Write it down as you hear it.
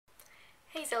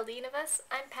Hey Zelda Universe,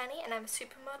 I'm Pani and I'm a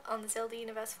supermod on the Zelda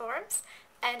Universe forums,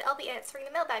 and I'll be answering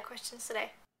the mailbag questions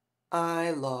today. I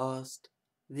lost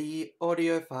the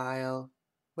audio file.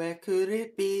 Where could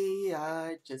it be?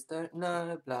 I just don't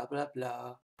know. Blah blah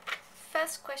blah.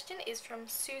 First question is from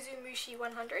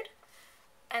Suzumushi100,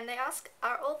 and they ask,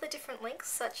 are all the different links,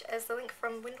 such as the link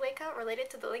from Wind Waker,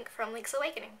 related to the link from Link's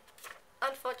Awakening?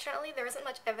 Unfortunately, there isn't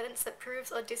much evidence that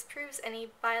proves or disproves any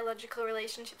biological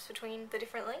relationships between the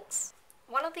different links.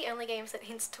 One of the only games that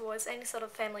hints towards any sort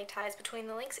of family ties between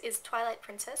the links is Twilight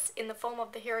Princess, in the form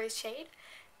of the hero's shade,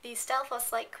 the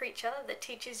Stalfos-like creature that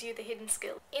teaches you the hidden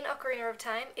skill. In Ocarina of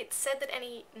Time, it's said that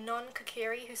any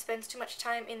non-Kokiri who spends too much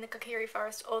time in the Kokiri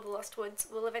Forest or the Lost Woods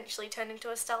will eventually turn into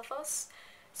a Stalfos,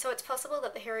 so it's possible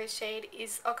that the hero's shade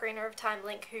is Ocarina of Time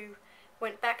Link, who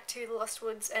went back to the Lost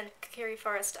Woods and Kokiri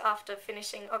Forest after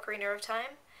finishing Ocarina of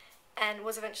Time, and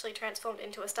was eventually transformed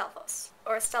into a Stalfos,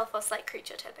 or a Stalfos-like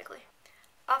creature technically.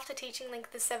 After teaching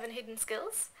Link the 7 hidden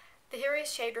skills, the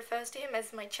hero's shade refers to him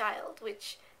as my child,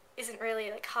 which isn't really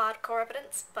like hardcore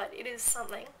evidence, but it is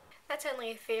something. That's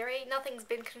only a theory, nothing's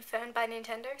been confirmed by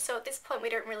Nintendo, so at this point we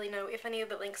don't really know if any of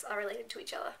the links are related to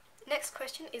each other. Next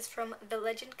question is from The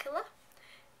Legend Killer,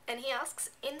 and he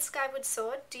asks, in Skyward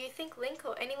Sword, do you think Link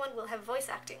or anyone will have voice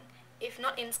acting? If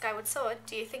not in Skyward Sword,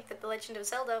 do you think that The Legend of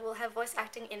Zelda will have voice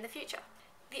acting in the future?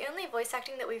 The only voice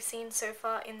acting that we've seen so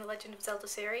far in the Legend of Zelda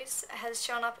series has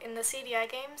shown up in the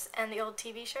CDI games and the old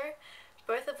TV show,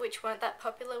 both of which weren't that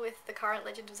popular with the current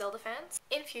Legend of Zelda fans.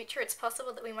 In future, it's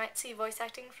possible that we might see voice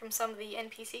acting from some of the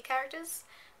NPC characters,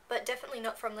 but definitely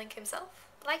not from Link himself.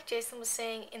 Like Jason was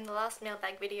saying in the last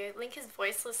mailbag video, Link is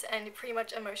voiceless and pretty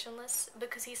much emotionless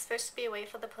because he's supposed to be a way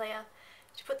for the player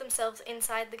to put themselves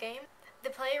inside the game. The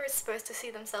player is supposed to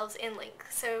see themselves in Link,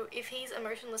 so if he's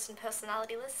emotionless and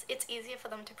personalityless, it's easier for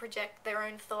them to project their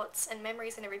own thoughts and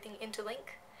memories and everything into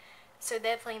Link, so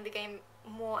they're playing the game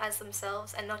more as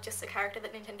themselves and not just a character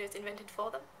that Nintendo's invented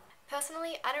for them.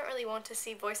 Personally, I don't really want to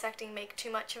see voice acting make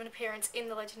too much of an appearance in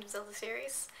the Legend of Zelda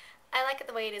series. I like it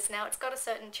the way it is now. It's got a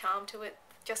certain charm to it,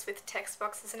 just with text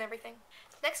boxes and everything.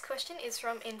 Next question is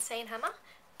from Insane Hammer,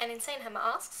 and Insane Hammer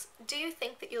asks, do you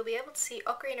think that you'll be able to see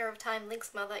Ocarina of Time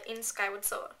Link's mother in Skyward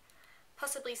Sword?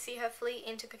 Possibly see her flee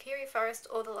into Kokiri Forest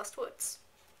or the Lost Woods?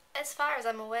 As far as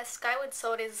I'm aware, Skyward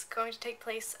Sword is going to take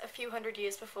place a few hundred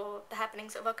years before the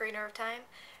happenings of Ocarina of Time,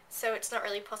 so it's not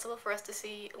really possible for us to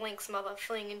see Link's mother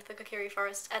fleeing into the Kokiri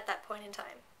Forest at that point in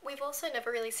time. We've also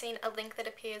never really seen a Link that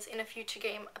appears in a future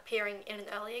game appearing in an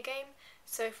earlier game,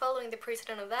 so following the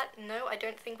precedent of that, no, I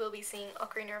don't think we'll be seeing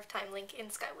Ocarina of Time Link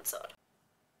in Skyward Sword.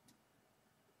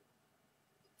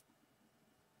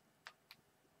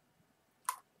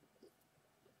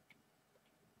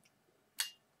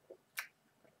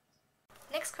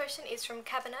 Next question is from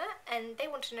Cabana, and they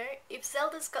want to know, if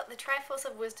Zelda's got the Triforce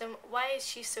of Wisdom, why is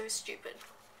she so stupid?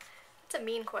 That's a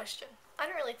mean question. I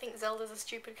don't really think Zelda's a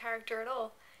stupid character at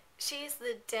all. She is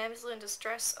the damsel in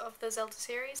distress of the Zelda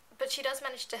series, but she does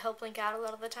manage to help Link out a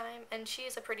lot of the time, and she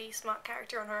is a pretty smart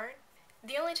character on her own.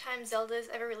 The only time Zelda is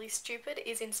ever really stupid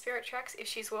is in Spirit Tracks if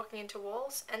she's walking into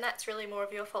walls, and that's really more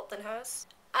of your fault than hers.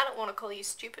 I don't want to call you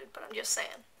stupid, but I'm just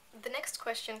saying. The next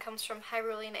question comes from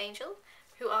Hyrulean Angel,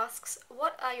 who asks,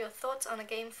 what are your thoughts on a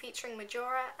game featuring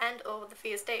Majora and or the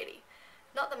Fierce Deity?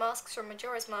 Not the masks from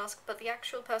Majora's Mask, but the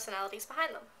actual personalities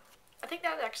behind them. I think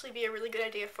that would actually be a really good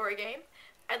idea for a game.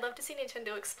 I'd love to see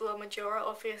Nintendo explore Majora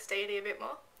or Fierce Deity a bit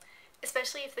more,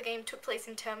 especially if the game took place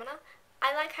in Termina.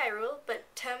 I like Hyrule, but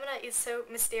Termina is so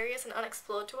mysterious and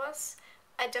unexplored to us.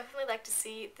 I'd definitely like to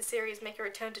see the series make a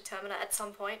return to Termina at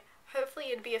some point. Hopefully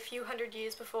it'd be a few hundred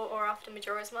years before or after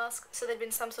Majora's Mask, so there'd been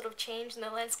some sort of change in the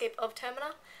landscape of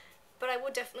Termina, but I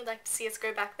would definitely like to see us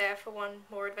go back there for one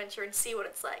more adventure and see what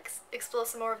it's like, explore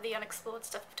some more of the unexplored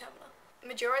stuff of Termina.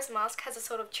 Majora's Mask has a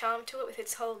sort of charm to it with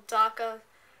its whole darker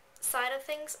side of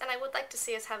things, and I would like to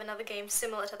see us have another game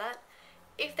similar to that.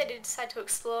 If they did decide to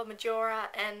explore Majora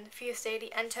and Fierce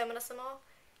Deity and Termina some more,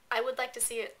 I would like to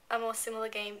see a more similar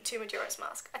game to Majora's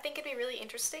Mask. I think it'd be really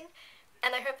interesting,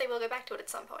 and I hope they will go back to it at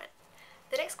some point.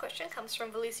 The next question comes from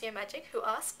Valicia Magic, who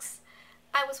asks,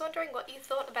 I was wondering what you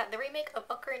thought about the remake of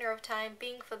Ocarina of Time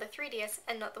being for the 3DS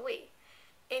and not the Wii.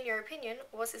 In your opinion,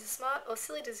 was this a smart or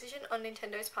silly decision on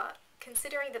Nintendo's part,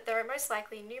 considering that there are most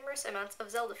likely numerous amounts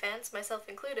of Zelda fans, myself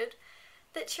included,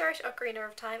 that cherish Ocarina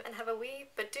of Time and have a Wii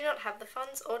but do not have the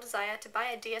funds or desire to buy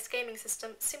a DS gaming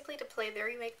system simply to play the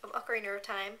remake of Ocarina of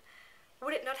Time?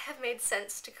 Would it not have made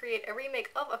sense to create a remake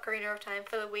of Ocarina of Time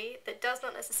for the Wii that does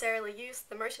not necessarily use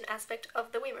the motion aspect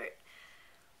of the Wiimote?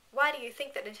 Why do you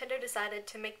think that Nintendo decided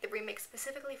to make the remake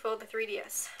specifically for the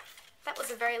 3DS? That was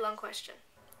a very long question.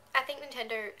 I think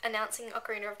Nintendo announcing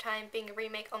Ocarina of Time being a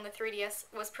remake on the 3DS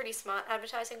was pretty smart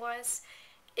advertising wise.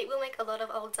 It will make a lot of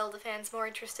old Zelda fans more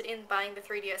interested in buying the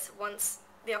 3DS once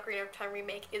the Ocarina of Time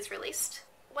remake is released.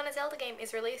 When a Zelda game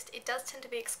is released, it does tend to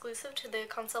be exclusive to the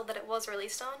console that it was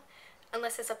released on,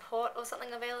 unless there's a port or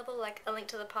something available, like A Link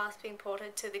to the Past being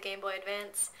ported to the Game Boy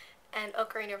Advance, and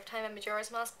Ocarina of Time and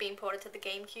Majora's Mask being ported to the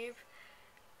GameCube.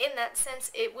 In that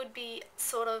sense, it would be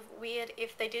sort of weird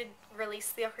if they did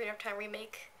release the Ocarina of Time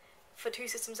remake for two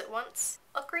systems at once.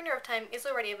 Ocarina of Time is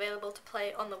already available to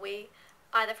play on the Wii,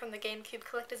 either from the GameCube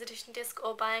Collector's Edition disc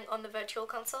or buying on the Virtual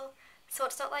Console, so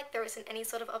it's not like there isn't any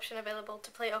sort of option available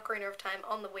to play Ocarina of Time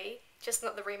on the Wii, just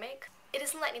not the remake. It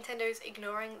isn't like Nintendo's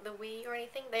ignoring the Wii or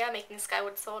anything. They are making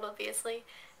Skyward Sword, obviously,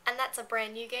 and that's a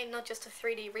brand new game, not just a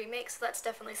 3D remake, so that's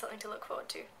definitely something to look forward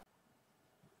to.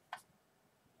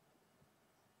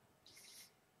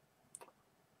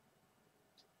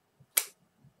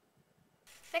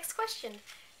 Next question.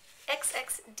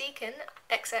 XX Deacon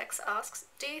XX asks,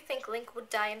 do you think Link would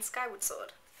die in Skyward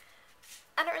Sword?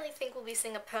 I don't really think we'll be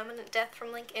seeing a permanent death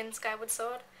from Link in Skyward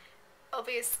Sword.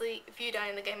 Obviously, if you die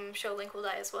in the game, I'm sure Link will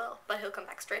die as well, but he'll come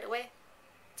back straight away.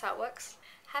 That's how it works.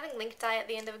 Having Link die at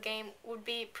the end of a game would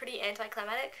be pretty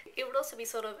anticlimactic. It would also be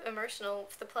sort of emotional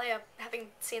for the player, having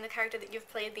seen the character that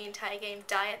you've played the entire game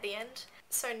die at the end.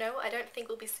 So no, I don't think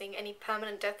we'll be seeing any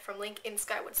permanent death from Link in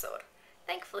Skyward Sword.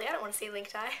 Thankfully, I don't want to see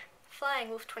Link die. Flying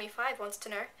Wolf 25 wants to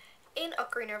know, in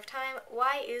Ocarina of Time,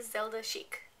 why is Zelda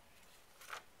chic?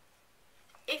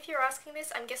 If you're asking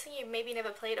this, I'm guessing you maybe never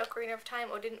played Ocarina of Time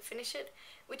or didn't finish it,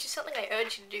 which is something I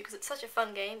urge you to do because it's such a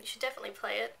fun game. You should definitely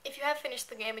play it. If you have finished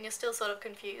the game and you're still sort of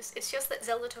confused, it's just that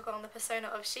Zelda took on the persona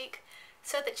of Sheik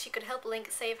so that she could help Link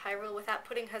save Hyrule without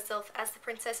putting herself as the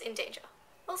princess in danger.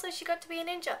 Also, she got to be a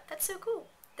ninja. That's so cool.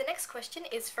 The next question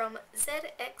is from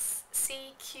ZXCQWS.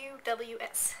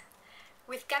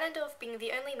 With Ganondorf being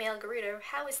the only male Gerudo,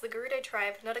 how is the Gerudo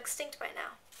tribe not extinct by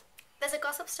now? There's a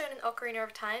gossip stone in Ocarina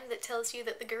of Time that tells you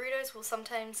that the Gerudos will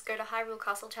sometimes go to Hyrule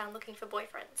Castle Town looking for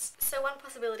boyfriends. So one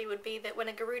possibility would be that when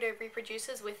a Gerudo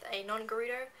reproduces with a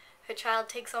non-Gerudo, her child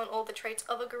takes on all the traits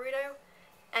of a Gerudo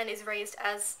and is raised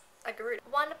as a Gerudo.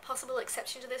 One possible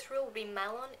exception to this rule would be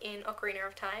Malon in Ocarina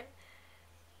of Time.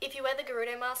 If you wear the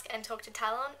Gerudo mask and talk to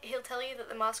Talon, he'll tell you that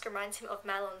the mask reminds him of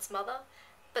Malon's mother,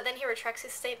 but then he retracts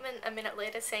his statement a minute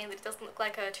later saying that it doesn't look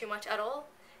like her too much at all.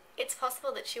 It's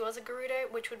possible that she was a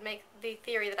Gerudo, which would make the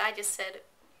theory that I just said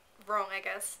wrong, I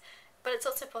guess, but it's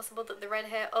also possible that the red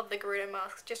hair of the Gerudo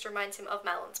mask just reminds him of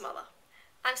Malon's mother.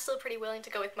 I'm still pretty willing to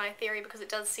go with my theory because it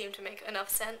does seem to make enough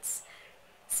sense,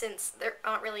 since there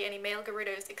aren't really any male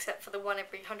Gerudos except for the one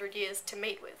every 100 years to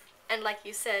mate with. And like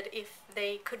you said, if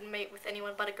they couldn't mate with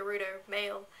anyone but a Gerudo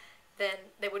male, then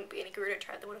there wouldn't be any Gerudo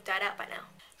tribe that would have died out by now.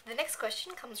 The next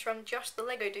question comes from Josh the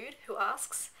Lego Dude, who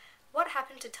asks, what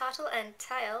happened to Tartle and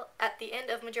Tael at the end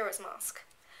of Majora's Mask?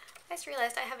 I just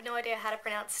realised I have no idea how to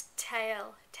pronounce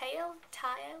Tael. Tael?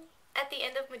 At the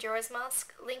end of Majora's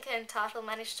Mask, Link and Tartle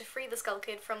managed to free the Skull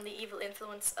Kid from the evil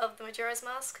influence of the Majora's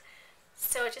Mask,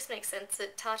 so it just makes sense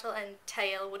that Tartle and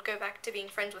Tael would go back to being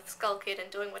friends with Skull Kid and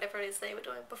doing whatever it is they were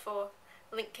doing before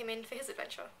Link came in for his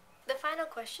adventure. The final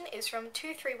question is from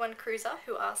 231 Cruiser,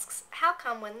 who asks, how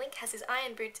come when Link has his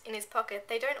iron boots in his pocket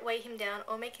they don't weigh him down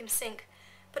or make him sink,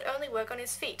 but only work on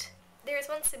his feet? There is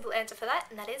one simple answer for that,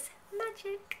 and that is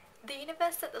magic. The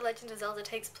universe that The Legend of Zelda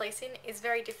takes place in is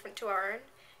very different to our own.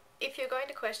 If you're going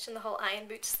to question the whole iron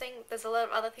boots thing, there's a lot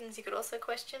of other things you could also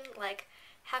question, like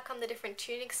how come the different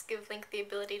tunics give Link the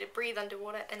ability to breathe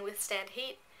underwater and withstand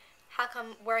heat? How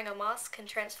come wearing a mask can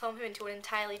transform him into an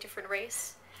entirely different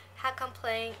race? How come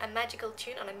playing a magical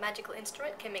tune on a magical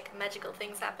instrument can make magical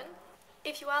things happen?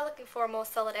 If you are looking for a more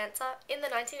solid answer, in the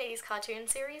 1980s cartoon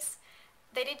series,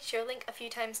 they did show Link a few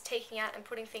times taking out and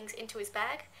putting things into his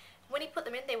bag. When he put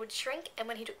them in, they would shrink, and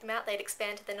when he took them out, they'd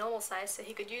expand to their normal size so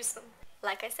he could use them.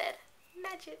 Like I said,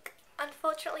 magic.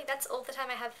 Unfortunately, that's all the time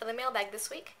I have for the mailbag this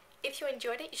week. If you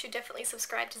enjoyed it, you should definitely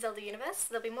subscribe to Zelda Universe.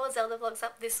 There'll be more Zelda vlogs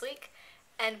up this week,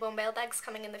 and more mailbags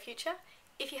coming in the future.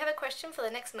 If you have a question for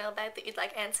the next mailbag that you'd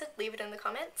like answered, leave it in the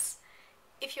comments.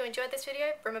 If you enjoyed this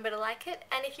video, remember to like it,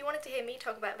 and if you wanted to hear me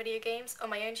talk about video games on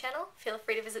my own channel, feel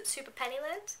free to visit Super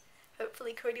Pennyland.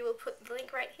 Hopefully Cody will put the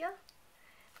link right here.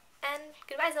 And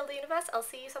goodbye Zelda Universe, I'll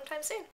see you sometime soon.